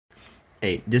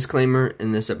Hey, disclaimer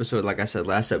in this episode, like I said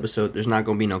last episode, there's not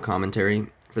going to be no commentary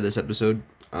for this episode.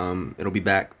 It'll be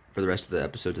back for the rest of the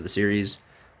episodes of the series.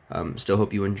 Still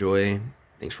hope you enjoy.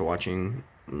 Thanks for watching.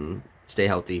 Stay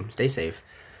healthy, stay safe,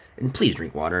 and please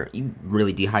drink water. You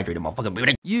really dehydrated,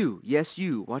 motherfucker. You, yes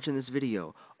you, watching this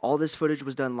video. All this footage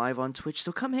was done live on Twitch,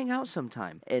 so come hang out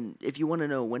sometime. And if you want to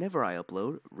know whenever I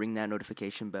upload, ring that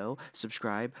notification bell,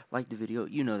 subscribe, like the video,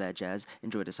 you know that jazz.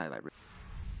 Enjoy this highlight.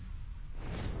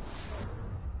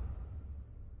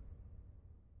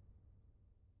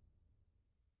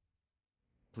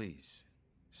 Please,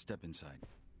 step inside.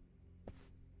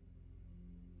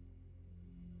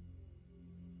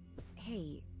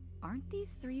 Hey, aren't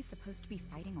these three supposed to be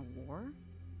fighting a war?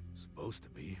 Supposed to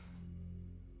be.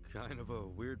 Kind of a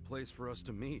weird place for us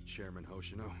to meet, Chairman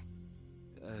Hoshino.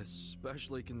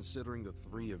 Especially considering the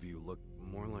three of you look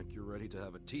more like you're ready to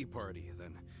have a tea party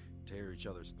than tear each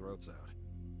other's throats out.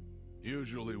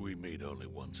 Usually we meet only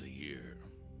once a year,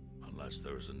 unless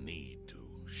there's a need to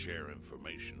share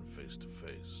information face to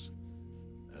face,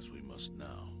 as we must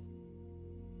now.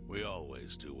 We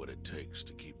always do what it takes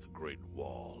to keep the Great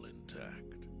Wall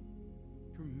intact.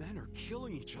 Your men are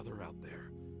killing each other out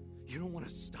there. You don't want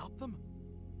to stop them?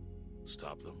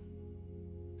 Stop them?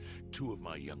 2 of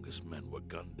my youngest men were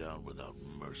gunned down without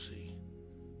mercy.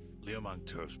 Liumang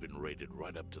Turf's been raided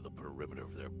right up to the perimeter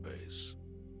of their base.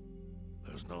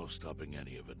 There's no stopping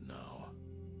any of it now.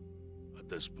 At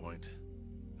this point,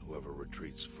 whoever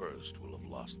retreats first will have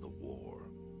lost the war.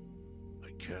 I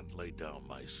can't lay down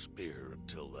my spear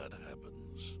until that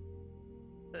happens.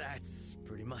 That's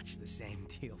pretty much the same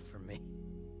deal for me.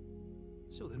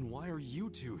 So then why are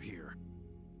you two here?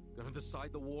 Gonna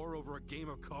decide the war over a game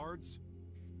of cards?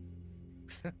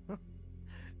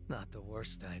 Not the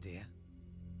worst idea.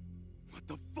 What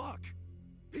the fuck?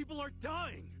 People are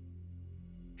dying!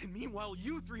 And meanwhile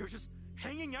you three are just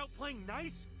hanging out playing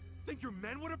nice? Think your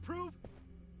men would approve?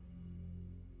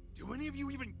 Do any of you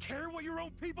even care what your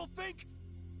own people think?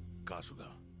 Kasuga,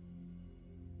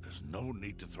 there's no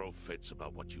need to throw fits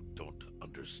about what you don't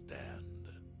understand.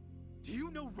 Do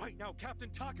you know right now Captain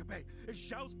Takabe is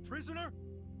Xiao's prisoner?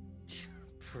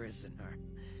 Prisoner.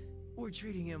 We're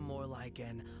treating him more like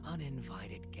an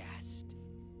uninvited guest.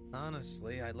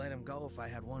 Honestly, I'd let him go if I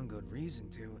had one good reason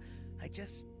to. I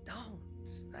just don't,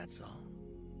 that's all.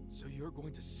 So you're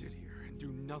going to sit here and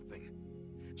do nothing?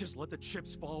 Just let the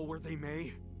chips fall where they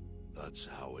may? That's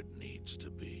how it needs to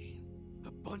be.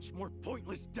 A bunch more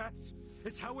pointless deaths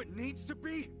is how it needs to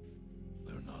be?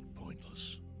 They're not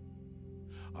pointless.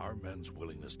 Our men's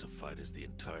willingness to fight is the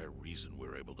entire reason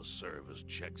we're able to serve as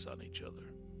checks on each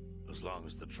other. As long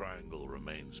as the triangle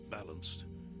remains balanced,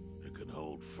 it can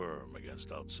hold firm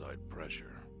against outside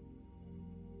pressure.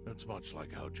 It's much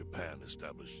like how Japan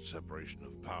established separation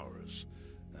of powers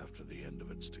after the end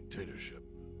of its dictatorship.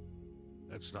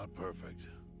 It's not perfect,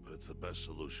 but it's the best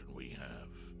solution we have.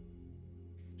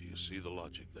 Do you see the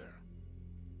logic there?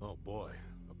 Oh boy,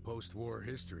 a post-war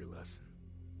history lesson.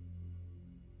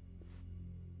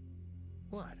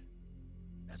 What?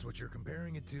 That's what you're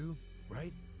comparing it to,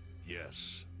 right?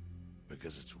 Yes,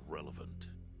 because it's relevant.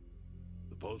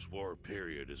 The post-war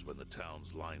period is when the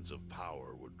town's lines of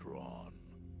power were drawn.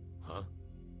 Huh?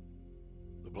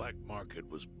 The black market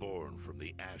was born from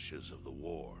the ashes of the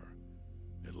war.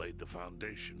 It laid the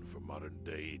foundation for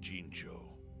modern-day Jincho.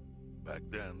 Back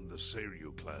then, the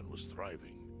Seiryu clan was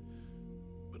thriving.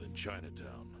 But in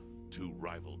Chinatown, 2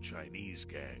 rival Chinese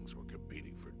gangs were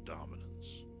competing for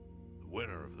dominance. The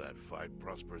winner of that fight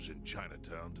prospers in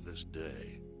Chinatown to this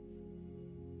day.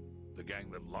 The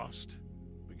gang that lost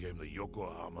became the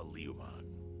Yokohama Liumang.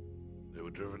 They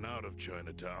were driven out of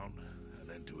Chinatown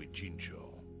and into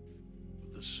Ijincho.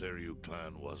 But the Seiryu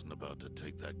clan wasn't about to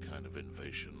take that kind of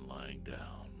invasion lying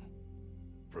down.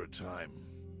 For a time,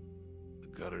 the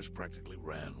gutters practically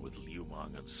ran with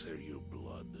Liumang and Seiryu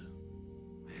blood.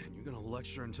 Man, you gonna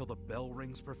lecture until the bell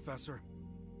rings, Professor?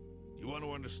 You want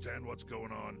to understand what's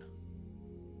going on?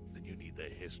 Then you need the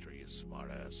history, you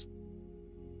smartass.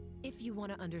 If you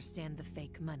want to understand the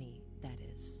fake money, that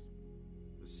is.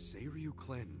 The Seiryu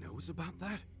clan knows about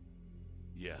that?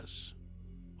 Yes.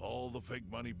 All the fake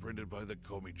money printed by the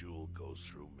Komi Jewel goes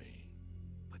through me.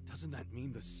 But doesn't that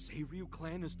mean the Seiryu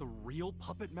clan is the real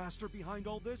puppet master behind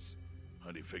all this?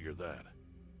 How'd you figure that?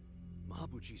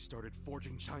 Mabuchi started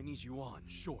forging Chinese yuan,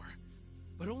 sure.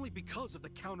 But only because of the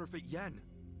counterfeit yen.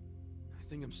 I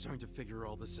think I'm starting to figure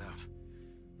all this out.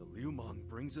 The Liumang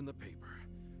brings in the paper.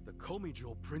 The Komi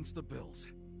Jewel prints the bills.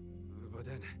 But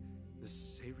then, the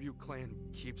Seiryu clan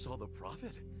keeps all the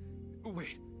profit?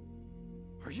 Wait,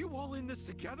 are you all in this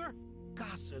together?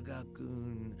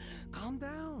 Kasuga-kun, calm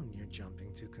down. You're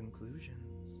jumping to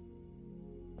conclusions.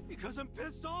 Because I'm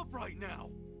pissed off right now.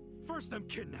 First I'm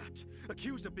kidnapped,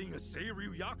 accused of being a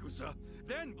Seiryu Yakuza,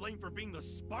 then blamed for being the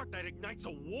spark that ignites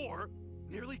a war,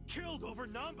 nearly killed over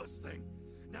Namba's thing.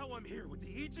 Now I'm here with the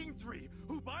Ijin 3,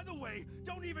 who, by the way,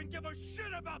 don't even give a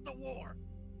shit about the war!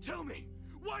 Tell me,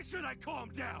 why should I calm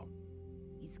down?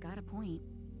 He's got a point.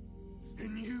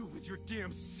 And you with your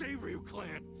damn Seiryu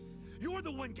clan, you're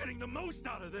the one getting the most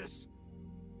out of this!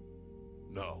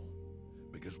 No,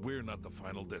 because we're not the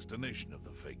final destination of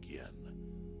the fake yen.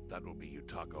 That will be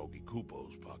Yutaka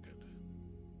Ogikubo's pocket.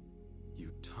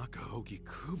 Yutaka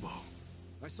Ogikubo?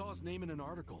 I saw his name in an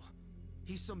article.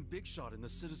 He's some big shot in the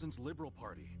Citizens Liberal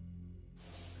Party.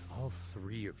 All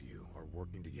three of you are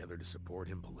working together to support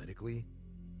him politically?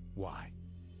 Why?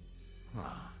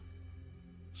 Huh.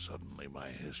 Suddenly my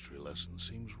history lesson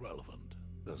seems relevant,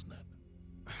 doesn't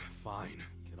it? Fine,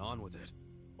 get on with it.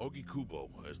 Ogikubo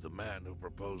is the man who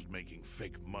proposed making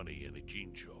fake money in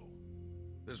Ijincho.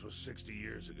 This was 60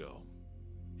 years ago.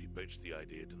 He pitched the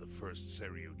idea to the first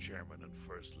Seiryu chairman and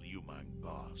first Liumang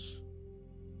boss.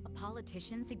 A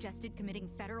politician suggested committing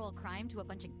federal crime to a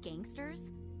bunch of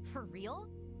gangsters? For real?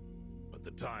 At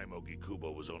the time,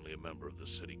 Ogikubo was only a member of the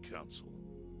city council.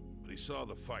 But he saw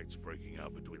the fights breaking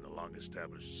out between the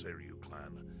long-established Seiryu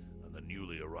clan and the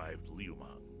newly arrived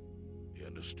Liumang. He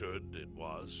understood it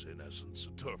was, in essence,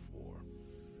 a turf war.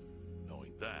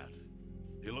 Knowing that,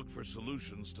 he looked for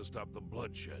solutions to stop the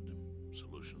bloodshed,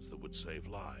 solutions that would save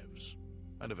lives.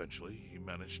 And eventually, he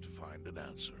managed to find an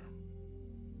answer.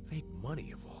 Fake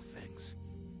money, of all things.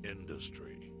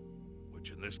 Industry.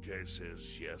 Which in this case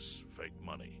is, yes, fake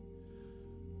money.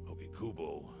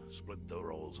 Ogikubo split the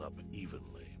roles up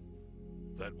evenly.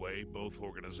 That way, both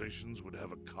organizations would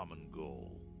have a common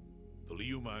goal. The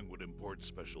Liumang would import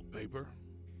special paper,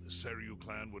 the Seiryu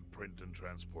clan would print and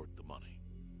transport the money.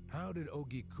 How did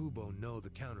Ogikubo know the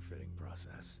counterfeiting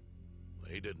process?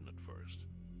 He didn't at first.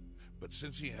 But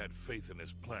since he had faith in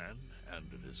his plan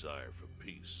and a desire for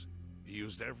peace, he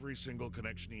used every single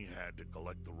connection he had to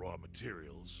collect the raw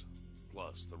materials,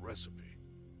 plus the recipe.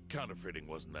 Counterfeiting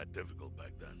wasn't that difficult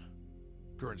back then.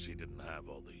 Currency didn't have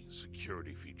all the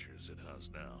security features it has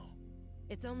now.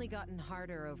 It's only gotten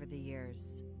harder over the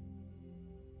years.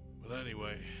 But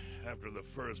anyway, after the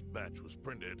first batch was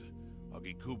printed,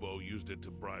 Ogikubo used it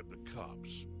to bribe the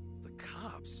cops. The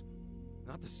cops?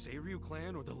 Not the Seiryu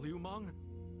clan or the Liumang?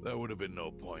 There would have been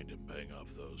no point in paying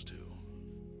off those two.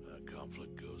 That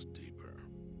conflict goes deeper.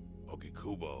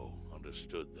 Ogikubo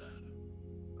understood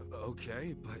that.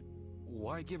 Okay, but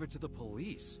why give it to the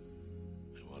police?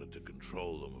 They wanted to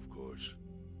control them, of course.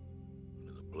 And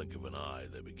in the blink of an eye,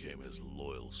 they became his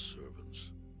loyal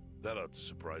servants. That ought to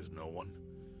surprise no one,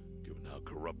 given how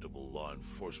corruptible law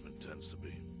enforcement tends to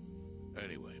be.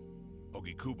 Anyway,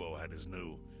 Ogikubo had his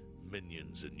new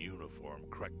minions in uniform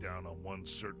crack down on one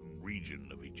certain region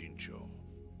of Ijincho.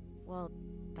 Well,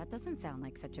 that doesn't sound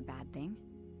like such a bad thing.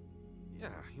 Yeah,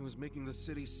 he was making the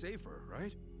city safer,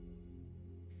 right?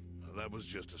 Now, that was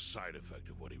just a side effect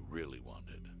of what he really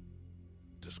wanted.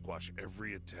 To squash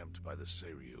every attempt by the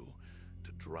Seiryu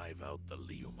to drive out the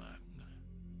Liumang.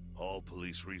 All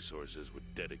police resources were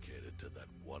dedicated to that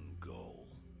one goal.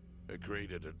 It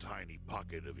created a tiny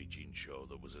pocket of Ijincho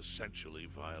that was essentially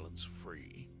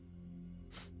violence-free.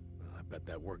 Well, I bet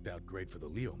that worked out great for the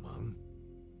Liumang.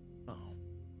 Oh,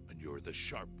 and you're the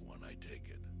sharp one, I take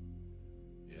it.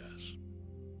 Yes.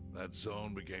 That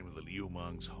zone became the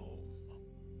Liumang's home.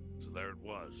 So there it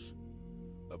was.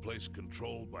 A place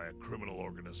controlled by a criminal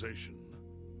organization,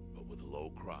 but with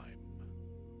low crime.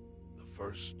 The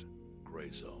first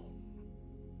gray zone.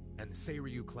 And the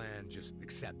Seiryu clan just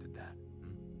accepted that.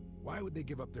 Why would they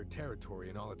give up their territory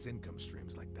and all its income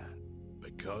streams like that?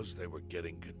 Because they were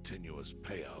getting continuous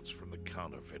payouts from the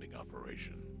counterfeiting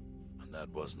operation. And that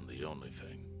wasn't the only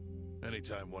thing.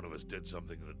 Anytime one of us did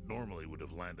something that normally would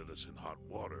have landed us in hot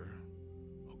water,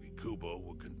 Ogikubo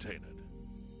would contain it.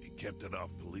 He kept it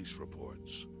off police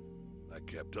reports. That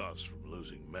kept us from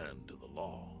losing men to the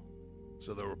law.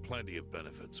 So there were plenty of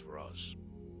benefits for us.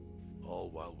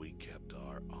 All while we kept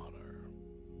our honor.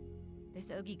 This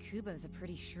Ogikubo's a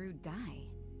pretty shrewd guy.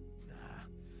 Nah,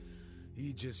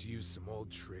 he just used some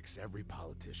old tricks every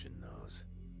politician knows.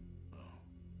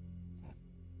 Oh.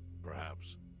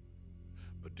 Perhaps.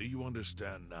 But do you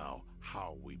understand now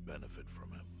how we benefit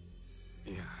from him?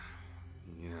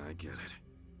 Yeah, I get it.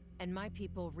 And my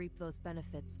people reap those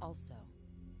benefits also.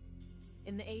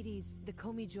 In the 80s, the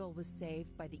Komi was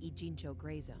saved by the Ijincho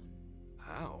Gray Zone.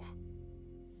 How?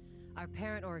 Our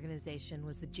parent organization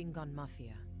was the Jingon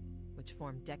Mafia, which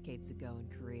formed decades ago in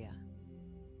Korea.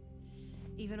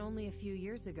 Even only a few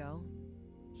years ago,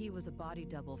 he was a body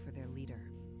double for their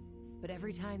leader. But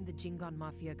every time the Jingon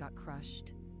Mafia got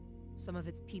crushed, some of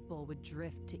its people would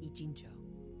drift to Ijincho.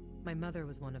 My mother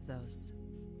was one of those.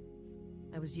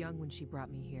 I was young when she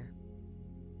brought me here.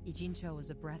 Ijincho was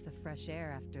a breath of fresh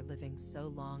air after living so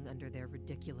long under their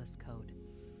ridiculous code.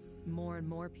 More and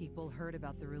more people heard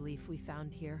about the relief we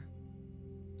found here,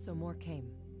 so more came.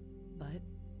 But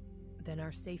then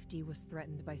our safety was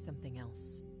threatened by something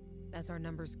else. As our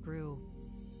numbers grew,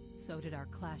 so did our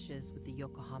clashes with the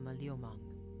Yokohama Liumang.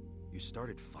 You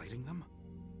started fighting them?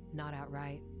 Not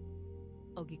outright.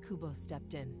 Ogikubo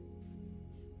stepped in.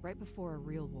 Right before a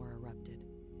real war erupted.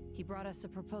 He brought us a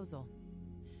proposal.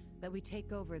 That we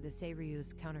take over the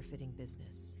Seiryu's counterfeiting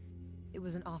business. It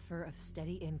was an offer of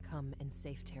steady income and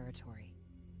safe territory.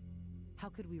 How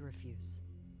could we refuse?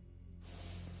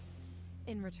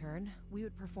 In return, we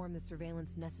would perform the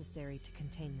surveillance necessary to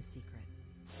contain the secret.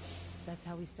 That's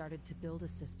how we started to build a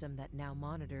system that now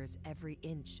monitors every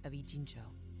inch of Ijincho.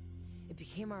 It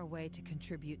became our way to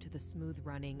contribute to the smooth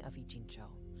running of Ijincho,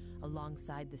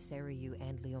 alongside the Seiryu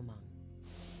and Liumang.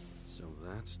 So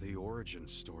that's the origin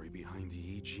story behind the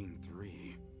Ijin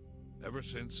 3. Ever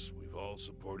since, we've all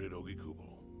supported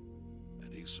Ogikubo,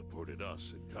 and he supported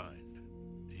us in kind.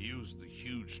 He used the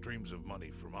huge streams of money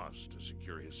from us to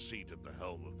secure his seat at the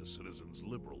helm of the Citizens'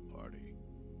 Liberal Party.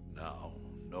 Now,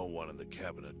 no one in the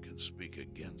cabinet can speak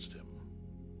against him.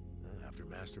 After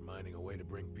masterminding a way to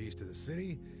bring peace to the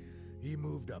city, he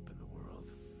moved up in the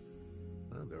world.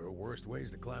 Well, there are worse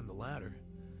ways to climb the ladder,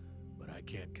 but I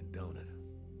can't condone it.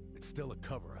 It's still a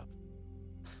cover-up.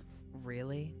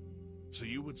 Really? So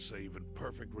you would say even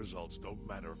perfect results don't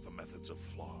matter if the methods are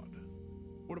flawed?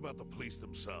 What about the police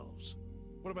themselves?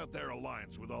 What about their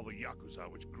alliance with all the Yakuza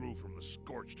which grew from the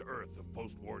scorched earth of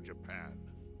post-war Japan?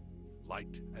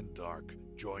 Light and dark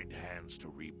joined hands to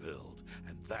rebuild,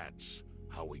 and that's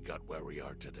how we got where we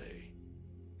are today.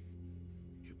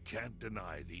 You can't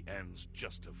deny the ends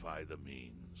justify the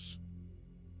means.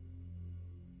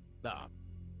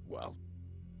 Well...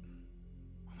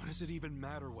 What does it even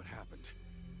matter what happened?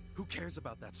 Who cares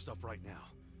about that stuff right now?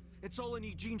 It's all in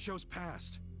Ijincho's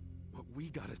past. What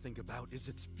we gotta think about is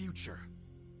its future.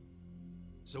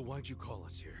 So why'd you call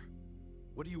us here?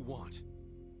 What do you want?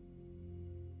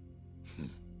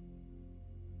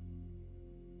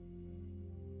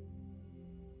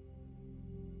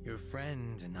 Your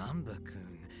friend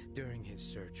Namba-kun, during his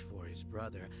search for his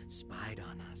brother, spied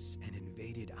on us and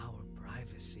invaded our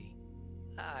privacy.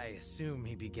 I assume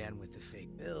he began with the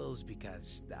fake bills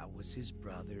because that was his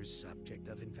brother's subject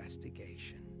of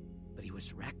investigation. But he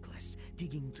was reckless,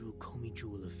 digging through Komi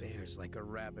Jewel affairs like a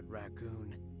rabid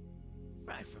raccoon.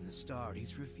 Right from the start,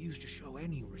 he's refused to show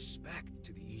any respect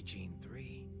to the Ijin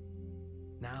 3.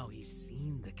 Now he's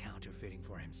seen the counterfeiting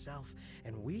for himself,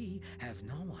 and we have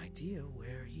no idea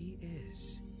where he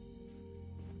is.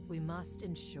 We must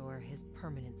ensure his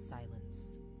permanent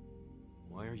silence.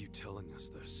 Why are you telling us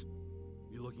this?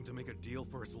 You looking to make a deal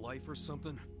for his life or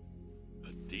something?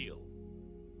 A deal?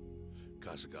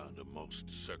 Kasuga, under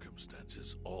most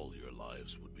circumstances, all your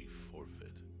lives would be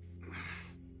forfeit.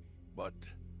 But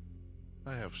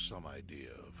I have some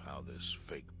idea of how this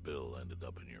fake bill ended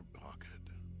up in your pocket.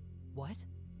 What?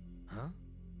 Huh?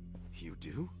 You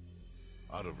do?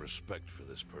 Out of respect for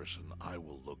this person, I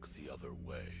will look the other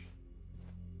way.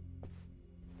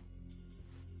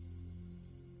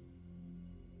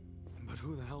 But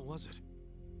who the hell was it?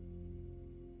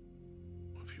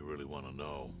 If you really want to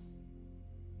know,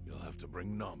 you'll have to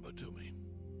bring Namba to me.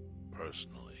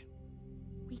 Personally.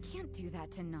 We can't do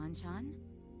that to Nanchan.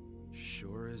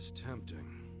 Sure is tempting.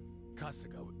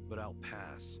 Kasuga, But I'll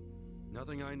pass.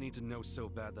 Nothing I need to know so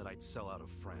bad that I'd sell out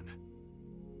a friend.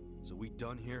 So we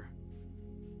done here?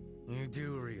 You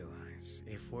do realize,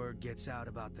 if word gets out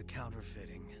about the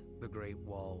counterfeiting, the Great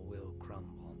Wall will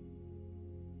crumble.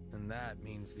 And that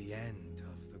means the end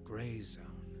of the Gray Zone.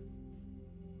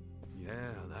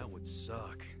 Yeah, that would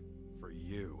suck. For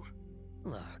you.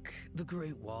 Look, the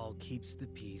Great Wall keeps the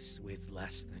peace with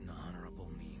less than honorable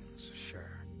means,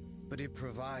 sure. But it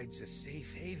provides a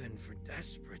safe haven for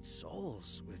desperate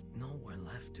souls with nowhere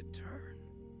left to turn.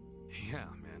 Yeah,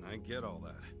 man, I get all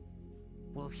that.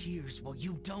 Well, here's what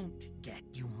you don't get,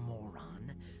 you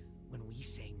moron. When we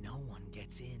say no one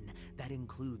gets in, that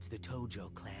includes the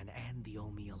Tojo clan and the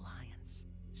Omi Alliance.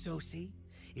 So see,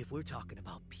 if we're talking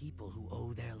about people who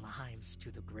owe their lives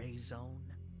to the Gray Zone,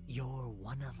 you're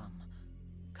one of them,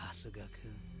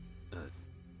 Kasuga-kun.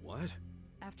 What?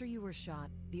 After you were shot,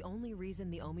 the only reason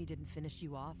the Omi didn't finish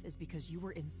you off is because you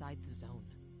were inside the zone.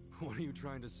 What are you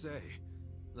trying to say?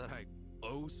 That I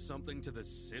owe something to the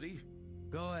city?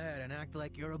 Go ahead and act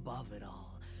like you're above it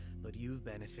all. but you've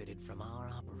benefited from our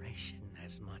operation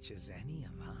as much as any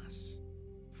of us.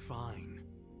 Fine.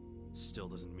 Still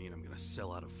doesn't mean I'm gonna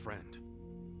sell out a friend.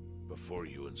 Before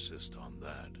you insist on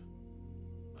that,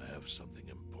 I have something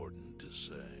important to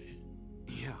say.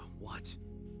 Yeah, what?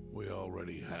 We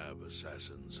already have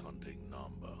assassins hunting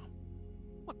Namba.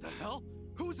 What the hell?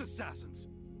 Whose assassins?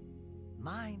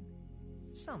 Mine.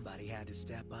 Somebody had to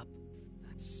step up.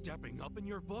 That's stepping up in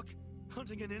your book?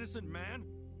 Hunting an innocent man?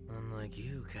 Unlike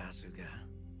you, Kasuga,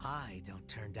 I don't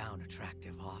turn down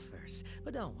attractive offers.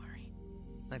 But don't worry.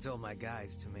 I told my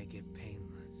guys to make it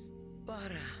painless.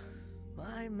 But,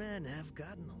 my men have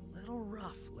gotten a little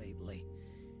rough lately.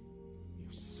 You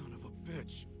son of a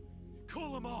bitch!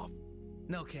 Call him off!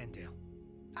 No can do.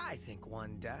 I think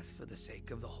one death for the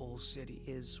sake of the whole city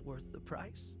is worth the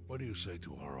price. What do you say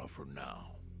to our offer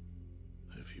now?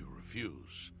 If you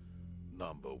refuse,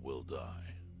 Namba will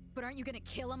die. But aren't you gonna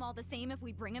kill him all the same if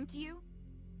we bring him to you?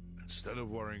 Instead of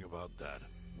worrying about that,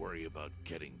 worry about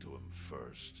getting to him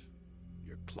first.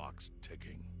 Your clock's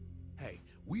ticking. Hey,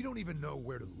 we don't even know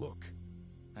where to look.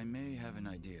 I may have an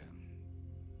idea.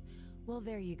 Well,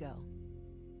 there you go.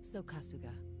 So,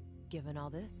 Kasuga, given all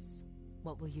this,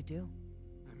 what will you do?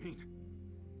 I mean,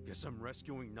 guess I'm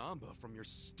rescuing Namba from your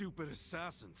stupid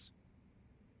assassins.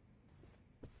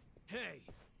 Hey,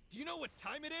 do you know what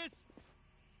time it is?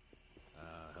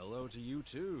 Hello to you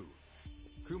too.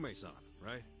 Kume-san,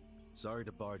 right? Sorry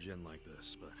to barge in like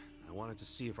this, but I wanted to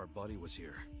see if our buddy was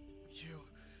here. You...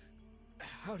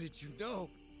 How did you know?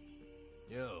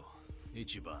 Yo,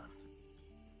 Ichiban.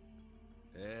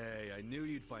 Hey, I knew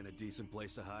you'd find a decent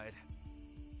place to hide.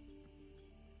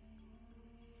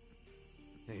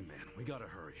 Hey man, we gotta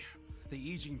hurry. The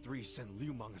Ijin 3 sent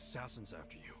Liu Mang assassins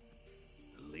after you.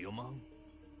 Liu Mang?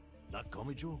 Not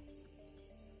Komijo?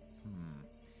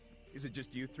 Is it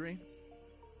just you three?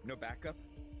 No backup?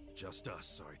 Just us,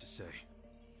 sorry to say.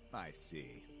 I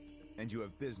see. And you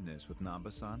have business with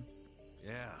Namba-san?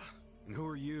 Yeah, and who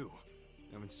are you?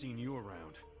 Haven't seen you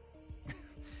around.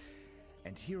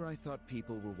 And here I thought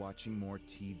people were watching more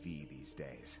TV these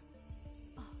days.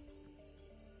 Oh,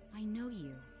 I know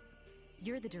you.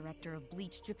 You're the director of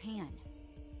BLEACH Japan.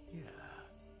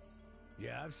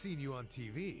 Yeah, I've seen you on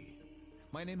TV.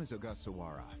 My name is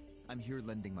Ogasawara. I'm here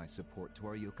lending my support to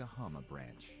our Yokohama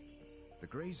branch. The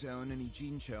Gray Zone in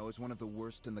Ijincho is one of the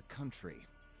worst in the country.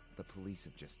 The police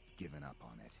have just given up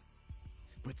on it.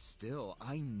 But still,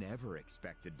 I never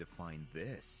expected to find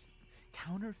this.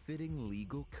 Counterfeiting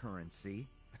legal currency?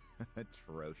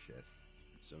 Atrocious.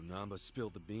 So Namba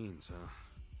spilled the beans, huh?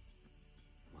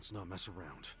 Let's not mess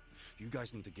around. You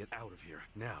guys need to get out of here,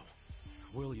 now.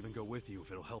 We'll even go with you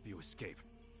if it'll help you escape.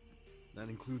 That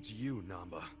includes you,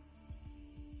 Namba.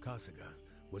 Kasuga,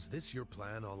 was this your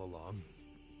plan all along?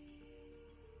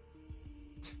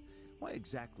 Why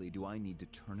exactly do I need to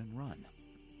turn and run?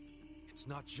 It's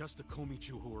not just the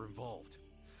Komichu who are involved.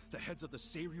 The heads of the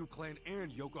Seiryu clan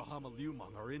and Yokohama Liu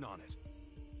Mang are in on it.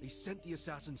 They sent the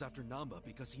assassins after Namba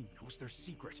because he knows their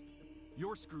secret.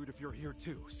 You're screwed if you're here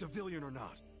too, civilian or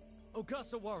not.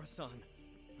 Ogasawara-san.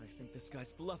 I think this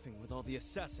guy's bluffing with all the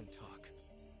assassin talk.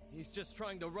 He's just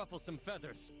trying to ruffle some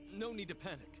feathers. No need to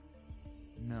panic.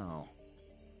 No.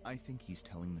 I think he's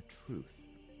telling the truth.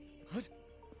 What?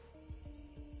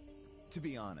 To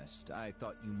be honest, I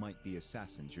thought you might be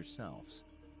assassins yourselves.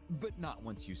 But not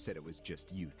once you said it was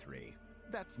just you three.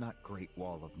 That's not Great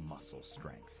Wall of muscle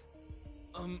strength.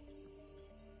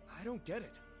 I don't get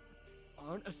it.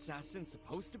 Aren't assassins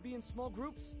supposed to be in small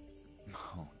groups?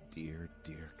 Oh, dear,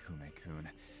 dear Kume-kun.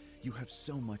 You have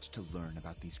so much to learn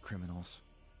about these criminals.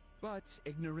 But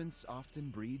ignorance often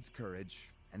breeds courage,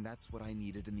 and that's what I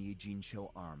needed in the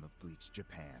Ijincho arm of BLEACH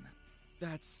Japan.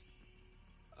 That's...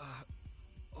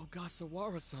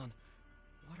 Ogasawara-san,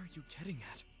 what are you getting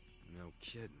at? No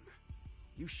kidding.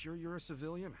 You sure you're a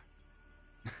civilian?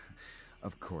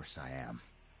 Of course I am.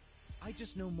 I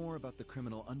just know more about the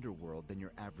criminal underworld than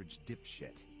your average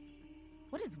dipshit.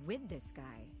 What is with this guy?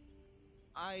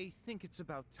 I think it's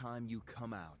about time you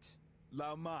come out.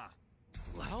 Lao Ma!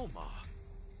 Lao Ma?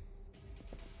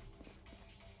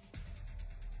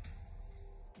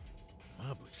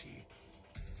 Mabuchi,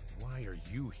 why are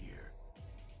you here?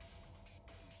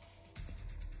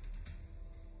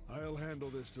 I'll handle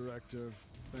this, Director.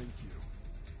 Thank you.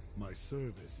 My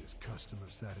service is customer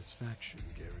satisfaction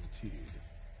guaranteed.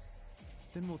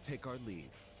 Then we'll take our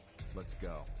leave. Let's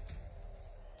go.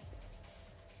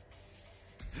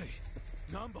 Hey,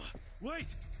 Namba,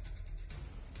 wait!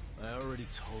 I already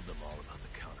told them all about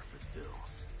the counterfeit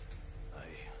bills. I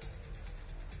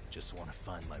just want to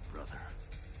find my brother.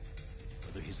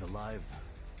 Whether he's alive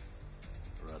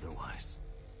or otherwise.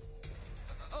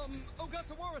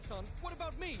 Ogasawara-san, what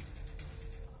about me?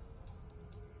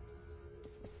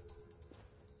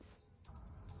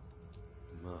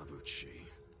 Mabuchi.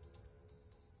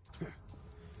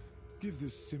 Give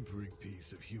this simpering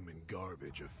piece of human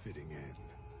garbage a fitting end.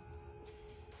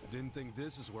 Didn't think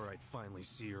this is where I'd finally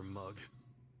see your mug.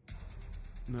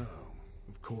 No,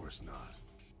 of course not.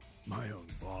 My own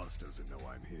boss doesn't know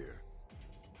I'm here.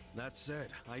 That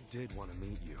said, I did want to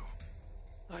meet you.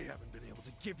 I haven't been able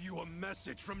to give you a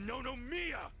message from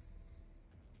Nonomiya!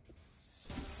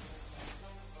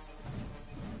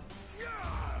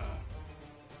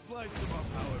 Slice them up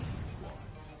however you want.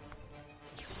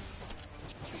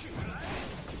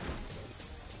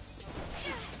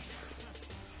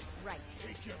 Right.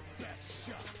 Take your best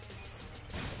shot.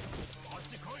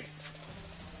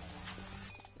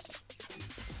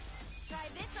 Try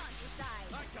this on your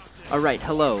side. Alright,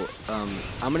 hello.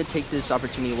 I'm gonna take this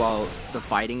opportunity while the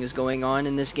fighting is going on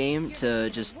in this game to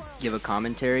just give a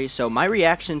commentary. So my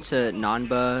reaction to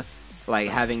Nanba, like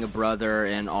having a brother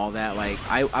and all that, like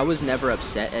I was never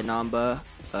upset at Nanba.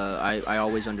 I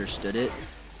always understood it.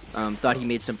 Thought he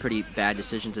made some pretty bad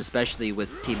decisions, especially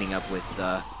with teaming up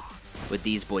with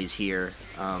these boys here.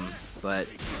 But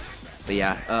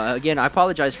yeah, again, I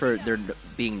apologize for there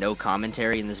being no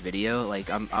commentary in this video. Like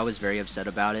I was very upset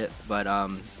about it, but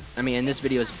I mean, and this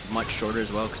video is much shorter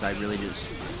as well because I really just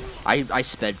I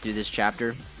sped through this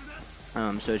chapter,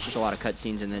 so it's just a lot of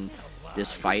cutscenes and then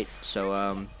this fight.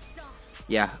 So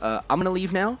yeah, I'm gonna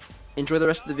leave now. Enjoy the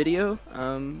rest of the video.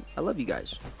 I love you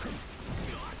guys.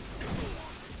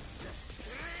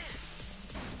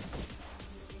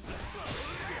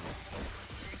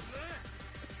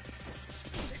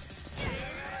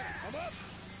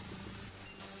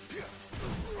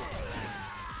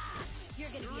 You're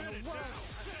gonna be in a world.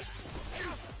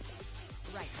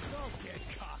 Right. Don't get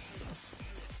cocky.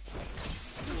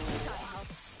 Gotta help.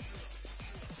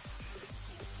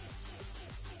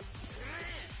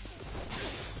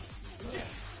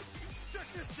 Check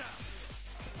this out.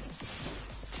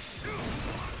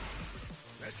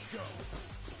 Let's go.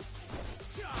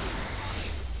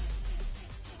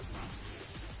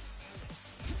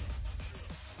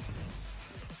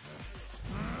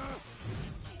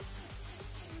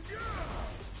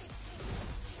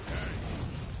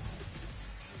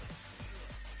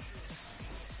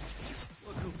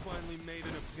 Look who finally made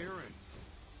an appearance.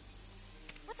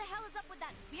 What the hell is up with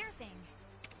that spear thing?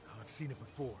 Oh, I've seen it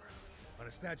before. On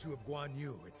a statue of Guan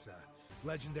Yu, it's a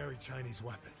legendary Chinese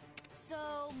weapon.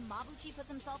 So, Mabuchi puts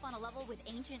himself on a level with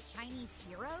ancient Chinese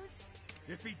heroes?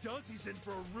 If he does, he's in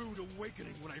for a rude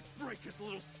awakening when I break his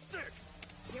little stick.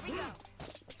 Here we go.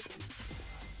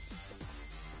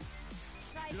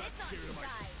 Try this on your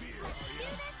side. Let's do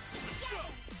this together.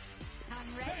 I'm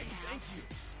ready now. Thank you.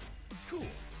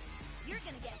 Cool. You're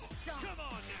gonna get stomped. Come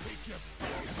on now. Take your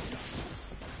best shot.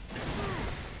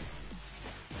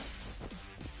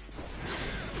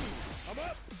 I'm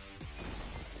up.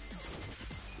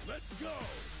 Let's go.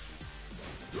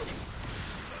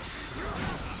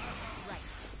 Right.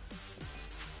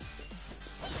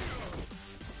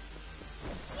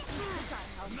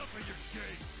 Enough of your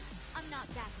game. I'm not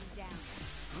backing down.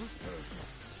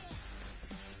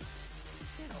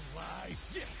 Get alive.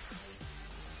 Yeah.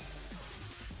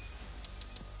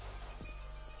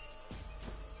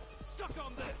 Suck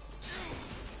on this.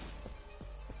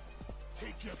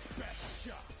 Take your best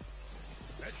shot.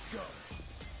 Let's go.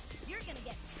 You're gonna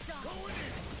get stomped. Going in.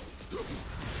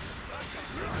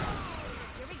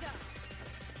 Here we go.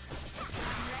 I'm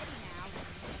ready now.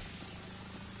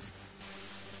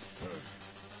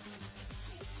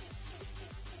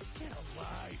 Get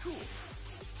alive. Cool.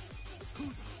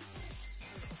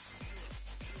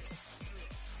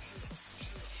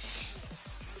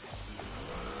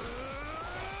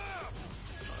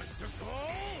 Time to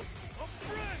call a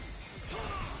friend.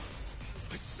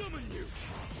 I summon you.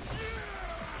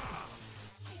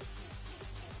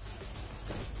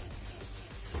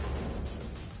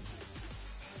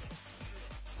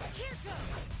 Here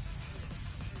goes.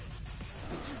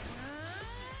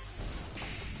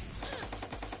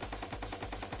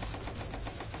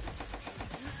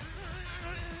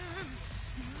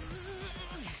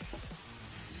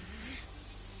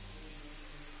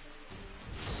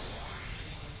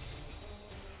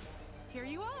 Here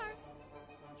you are.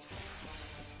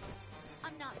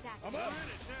 I'm not backing I'm down. up in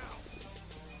it now.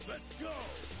 Let's go.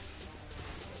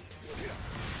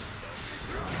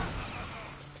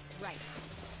 Right.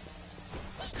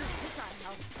 This ought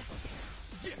help.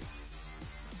 Yeah.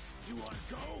 You want to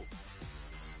go?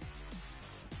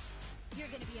 You're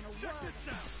gonna be in a Check world. this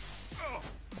out. Oh.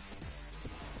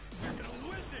 You're gonna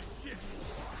win this shit.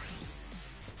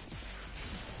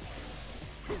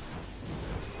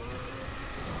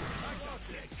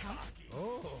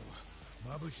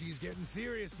 Mabuchi's getting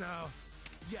serious now.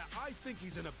 Yeah, I think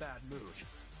he's in a bad mood.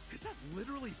 Is that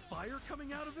literally fire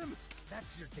coming out of him?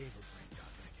 That's your gamer brain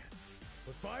talking again.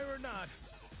 But fire or not,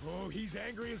 oh, he's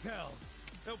angry as hell.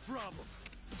 No problem.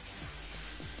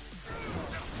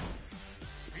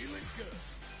 Feeling good.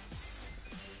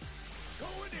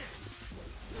 Going in.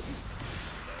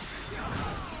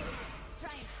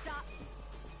 Try and stop me.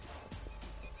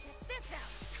 Check this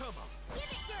out. Come on. Give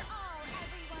it your all,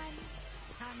 everyone.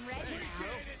 I'm ready now.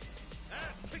 Appreciate it.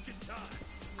 Ass picking time.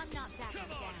 I'm not backing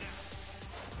Come on down. now.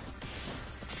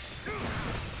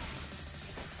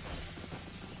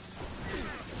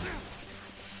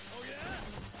 Oh yeah?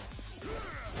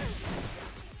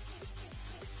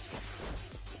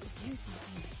 Do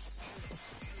something.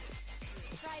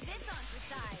 Try this on for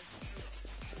size.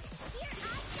 Here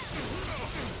I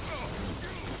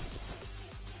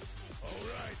All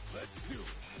right, let's do it.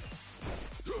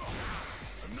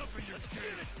 Enough of your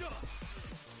scared stuff.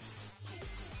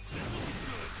 This'll be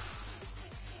good.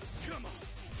 Come on.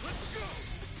 Let's go.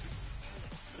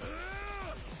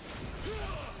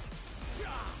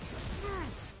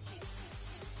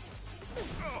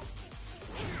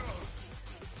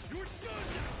 You're done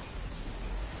now.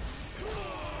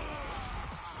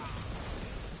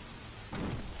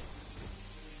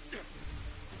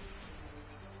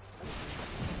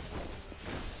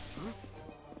 You're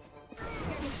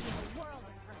making a world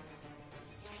of hurt.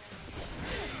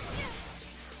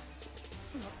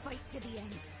 We'll fight to the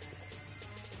end.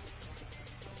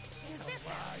 Here's this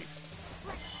out.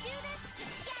 Let's do this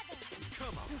together.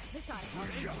 Come on. This ought to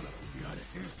help. We gotta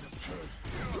do something.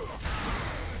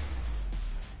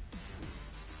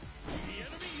 The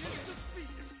enemy is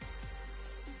defeated.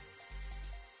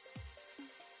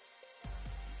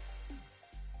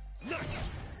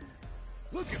 Nice!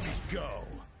 Look at me go!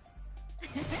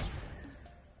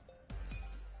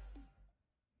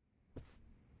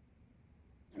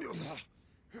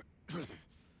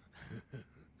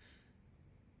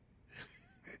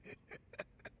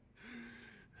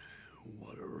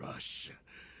 What a rush.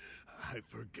 I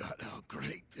forgot how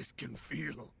great this can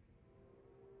feel.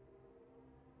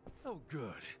 Oh,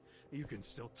 good. You can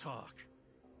still talk.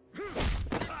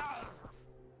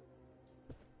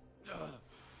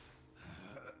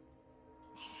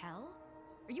 Hell?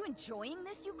 Are you enjoying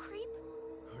this, you creep?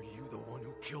 Are you the one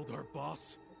who killed our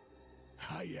boss?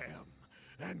 I am,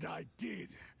 and I did.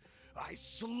 I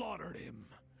slaughtered him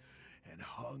and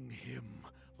hung him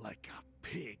like a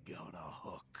pig on a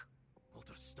hook. Well,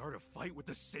 to start a fight with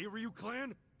the Seiryu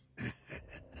clan?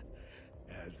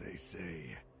 As they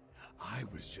say, I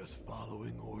was just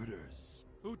following orders.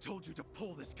 Who told you to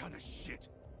pull this kind of shit?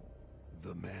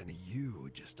 The man you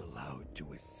just allowed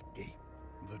to escape.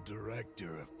 The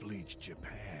director of Bleach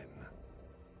Japan,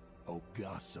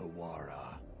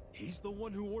 Ogasawara. He's the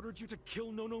one who ordered you to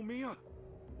kill Nonomiya?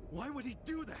 Why would he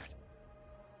do that?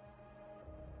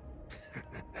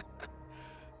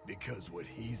 Because what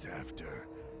he's after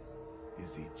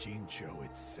is Ijincho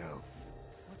itself.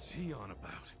 What's he on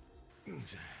about?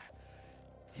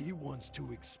 He wants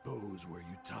to expose where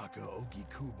Yutaka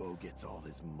Ogikubo gets all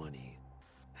his money.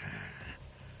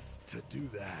 To do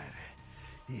that,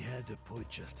 he had to put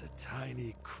just a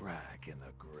tiny crack in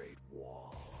the Great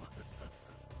Wall.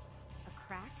 A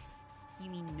crack? You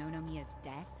mean Nonomiya's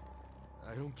death?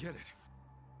 I don't get it.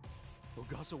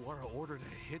 Ogasawara ordered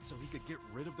a hit so he could get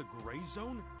rid of the Gray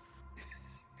Zone?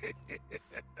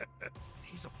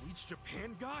 He's a Bleach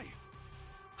Japan guy?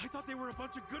 I thought they were a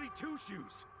bunch of goody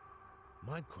two-shoes.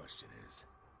 My question is,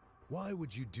 why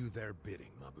would you do their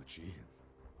bidding, Mabuchi?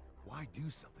 Why do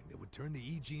something that would turn the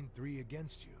Ijin 3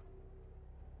 against you?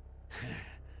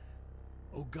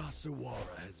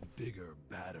 Ogasawara has bigger,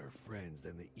 badder friends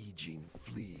than the Ijin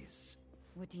fleas.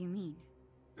 What do you mean?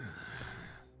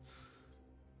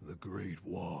 The Great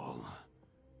Wall.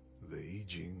 The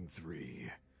Ijin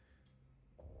 3.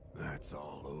 That's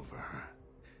all over.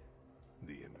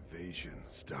 The invasion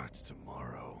starts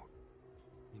tomorrow.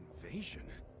 Invasion?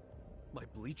 By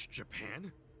Bleach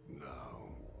Japan?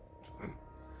 No.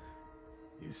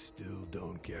 You still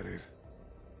don't get it?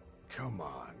 Come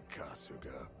on,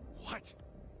 Kasuga. What?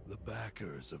 The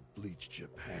backers of Bleach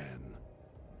Japan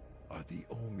are the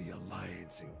Omi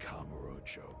Alliance in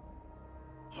Kamurocho.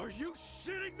 Are you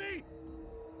shitting me?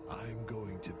 I'm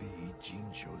going to be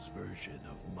Ijincho's version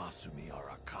of Masumi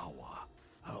Arakawa.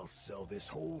 I'll sell this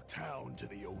whole town to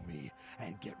the Omi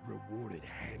and get rewarded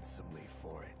handsomely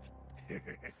for it.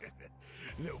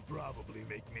 They'll probably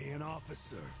make me an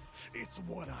officer. It's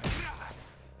what I...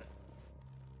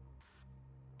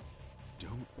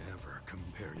 Don't ever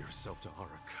compare yourself to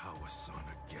Arakawa-san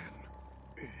again.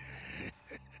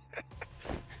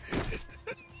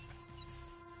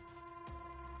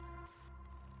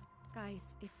 Guys,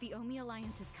 if the Omi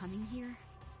Alliance is coming here...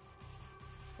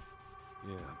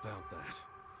 Yeah, about that.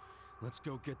 Let's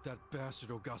go get that bastard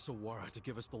Ogasawara to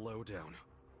give us the lowdown.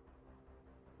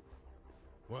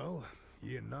 Well,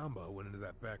 he and Namba went into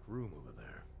that back room over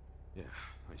there. Yeah,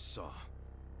 I saw.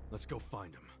 Let's go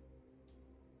find him.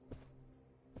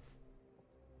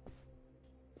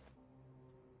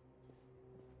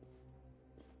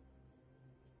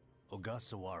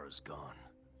 Ogasawara's gone.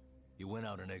 He went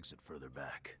out an exit further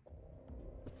back.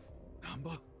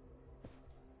 Namba?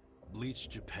 Bleach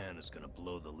Japan is gonna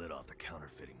blow the lid off the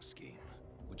counterfeiting scheme,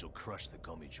 which will crush the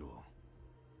Gomijo.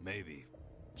 Maybe,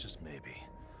 just maybe,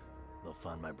 they'll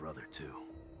find my brother too.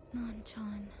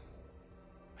 Nan-chan...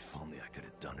 If only I could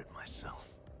have done it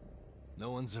myself.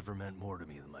 No one's ever meant more to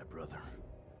me than my brother.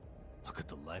 Look at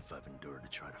the life I've endured to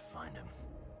try to find him.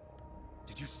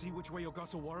 Did you see which way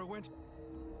Ogasawara went?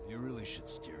 You really should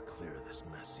steer clear of this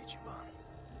mess, Ichiban.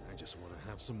 I just want to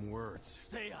have some words.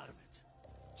 Stay out of it.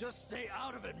 Just stay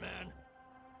out of it, man!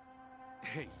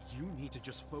 Hey, you need to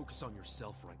just focus on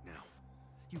yourself right now.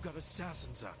 You got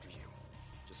assassins after you.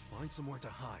 Just find somewhere to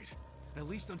hide. At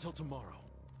least until tomorrow.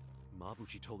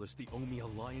 Mabuchi told us the Omi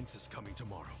Alliance is coming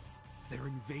tomorrow. They're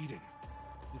invading.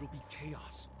 It'll be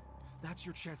chaos. That's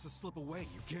your chance to slip away,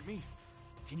 you get me?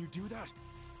 Can you do that?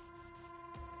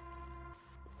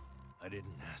 I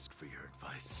didn't ask for your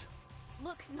advice.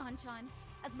 Look, Nan-chan,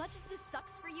 as much as this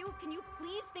sucks for you, can you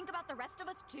please think about the rest of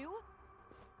us too?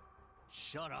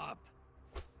 Shut up!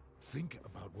 Think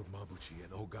about what Mabuchi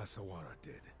and Ogasawara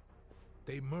did.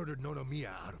 They murdered Nonomiya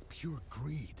out of pure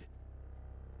greed.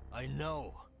 I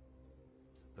know.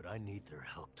 But I need their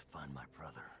help to find my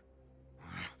brother.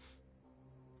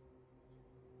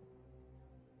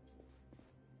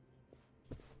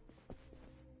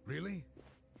 Really?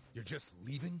 You're just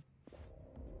leaving?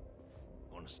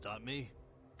 Want to stop me?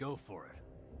 Go for it.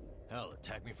 Hell,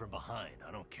 attack me from behind.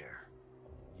 I don't care.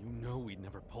 You know we'd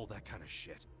never pull that kind of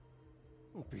shit.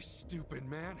 Don't be stupid,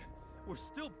 man. We're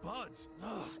still buds.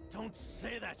 Ugh, don't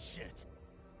say that shit.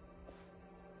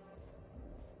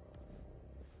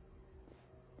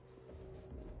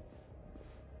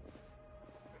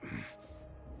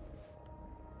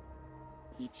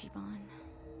 Ichiban...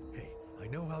 Hey, I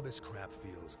know how this crap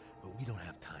feels, but we don't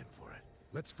have time for it.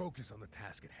 Let's focus on the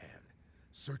task at hand.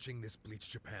 Searching this Bleach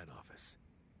Japan office.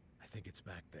 I think it's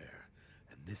back there,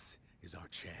 and this is our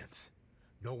chance.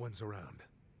 No one's around.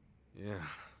 Yeah,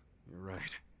 you're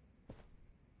right.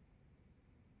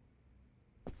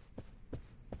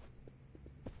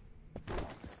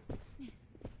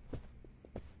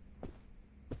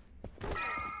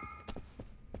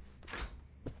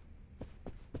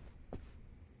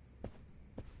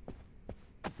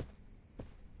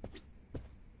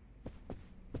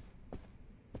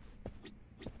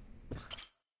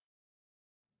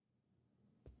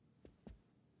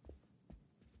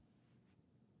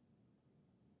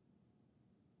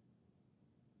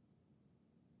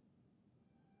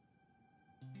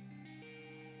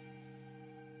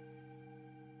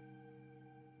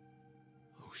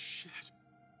 Oh shit.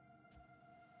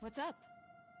 What's up?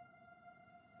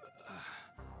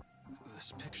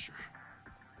 This picture.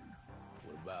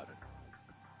 What about it?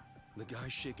 The guy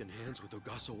shaking hands with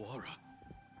Ogasawara.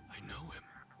 I know him.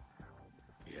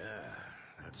 Yeah,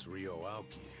 that's Ryo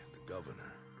Aoki, the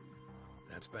governor.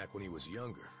 That's back when he was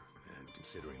younger, and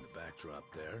considering the backdrop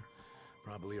there,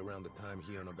 probably around the time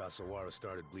he and Ogasawara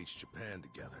started Bleach Japan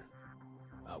together.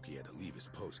 Aoki had to leave his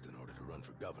post in order to run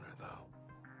for governor, though.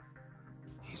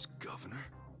 He's governor?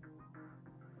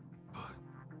 But...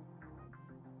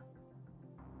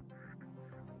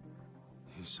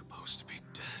 he's supposed to be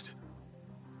dead.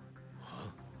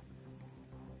 Huh?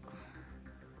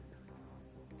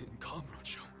 In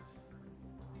Kamurocho.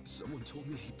 Someone told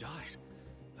me he died.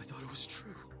 I thought it was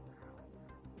true.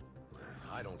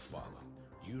 I don't follow.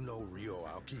 You know Ryo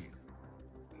Aoki?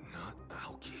 Not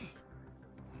Aoki.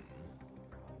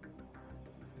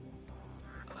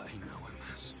 I know him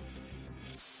as...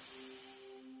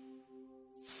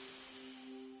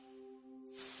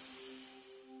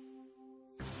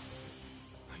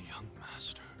 a young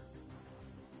master.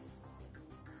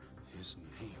 His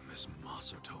name is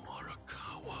MASATO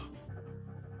Arakawa.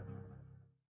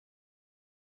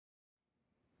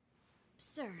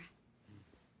 Sir.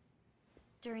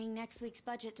 During next week's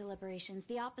budget deliberations,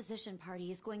 the opposition party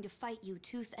is going to fight you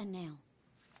tooth and nail.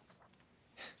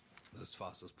 Those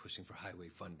fossils pushing for highway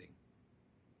funding.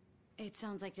 It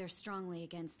sounds like they're strongly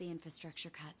against the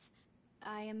infrastructure cuts.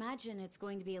 I imagine it's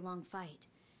going to be a long fight.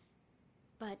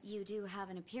 But you do have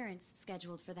an appearance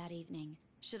scheduled for that evening.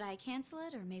 Should I cancel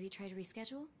it or maybe try to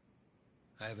reschedule?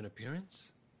 I have an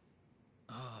appearance?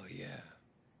 Oh, yeah.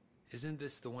 Isn't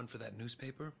this the one for that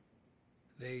newspaper?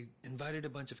 They invited a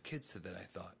bunch of kids to that, I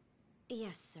thought.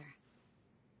 Yes, sir.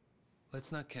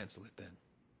 Let's not cancel it then.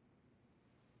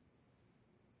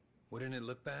 Wouldn't it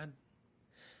look bad?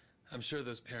 I'm sure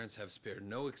those parents have spared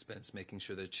no expense making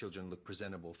sure their children look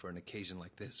presentable for an occasion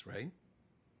like this, right?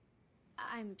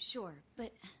 I'm sure,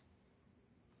 but...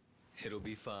 It'll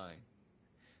be fine.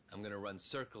 I'm gonna run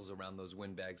circles around those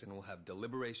windbags and we'll have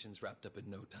deliberations wrapped up in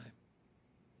no time.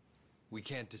 We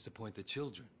can't disappoint the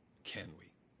children, can we?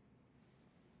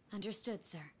 Understood,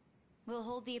 sir. We'll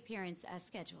hold the appearance as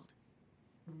scheduled.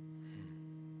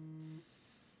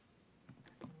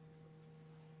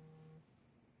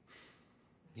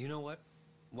 You know what?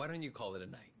 Why don't you call it a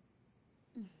night?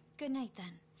 Good night,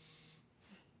 then.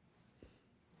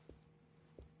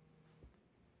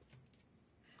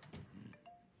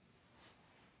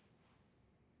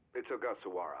 It's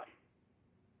Ogasawara.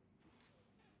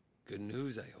 Good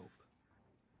news, I hope.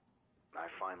 I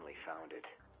finally found it.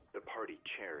 The party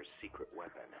chair's secret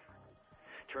weapon.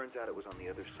 Turns out it was on the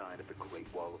other side of the Great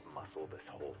Wall of Muscle this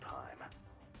whole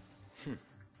time.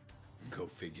 Go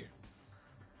figure.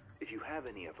 If you have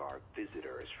any of our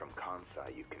visitors from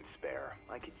Kansai you can spare,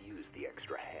 I could use the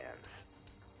extra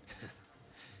hands.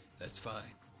 That's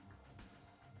fine.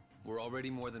 We're already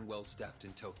more than well staffed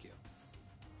in Tokyo.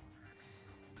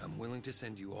 I'm willing to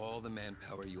send you all the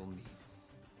manpower you'll need.